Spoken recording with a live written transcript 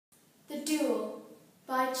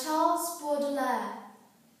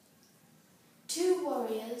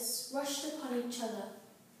warriors rushed upon each other,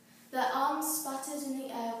 their arms spattered in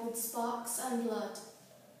the air with sparks and blood.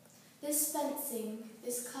 This fencing,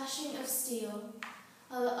 this clashing of steel,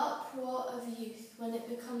 are the uproar of youth when it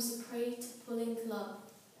becomes a prey to pulling love.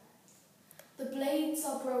 The blades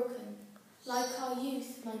are broken, like our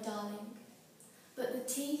youth, my darling, but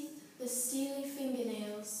the teeth, the steely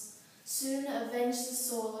fingernails, soon avenge the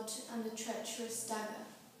sword and the treacherous dagger.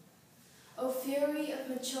 O fury of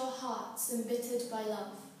mature hearts embittered by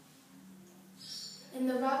love! In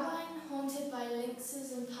the ravine haunted by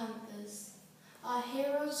lynxes and panthers, our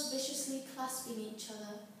heroes viciously clasping each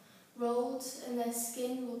other, rolled, and their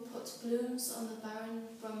skin will put blooms on the barren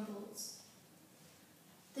brambles.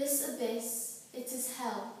 This abyss, it is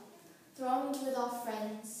hell, thronged with our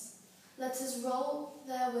friends. Let us roll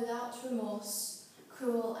there without remorse,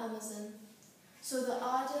 cruel Amazon, so the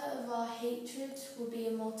ardour of our hatred will be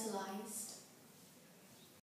immortalized.